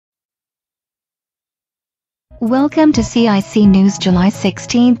Welcome to CIC News July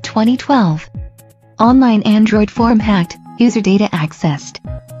 16, 2012. Online Android forum hacked, user data accessed.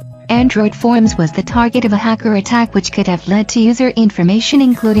 Android forums was the target of a hacker attack which could have led to user information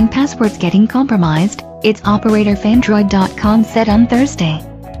including passwords getting compromised, its operator Android.com said on Thursday.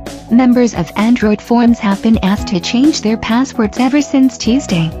 Members of Android forums have been asked to change their passwords ever since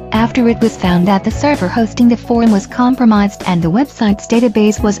Tuesday, after it was found that the server hosting the forum was compromised and the website's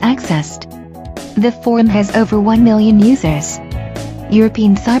database was accessed. The forum has over 1 million users.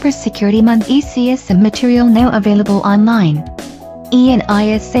 European Cybersecurity Month ENISA material now available online.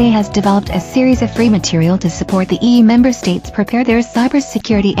 ENISA has developed a series of free material to support the EU member states prepare their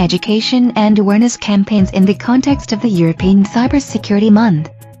cybersecurity education and awareness campaigns in the context of the European Cybersecurity Month.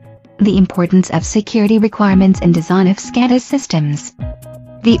 The importance of security requirements and design of SCADA systems.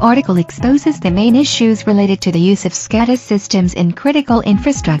 The article exposes the main issues related to the use of SCADA systems in critical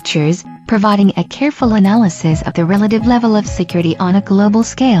infrastructures, providing a careful analysis of the relative level of security on a global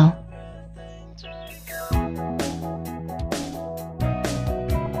scale.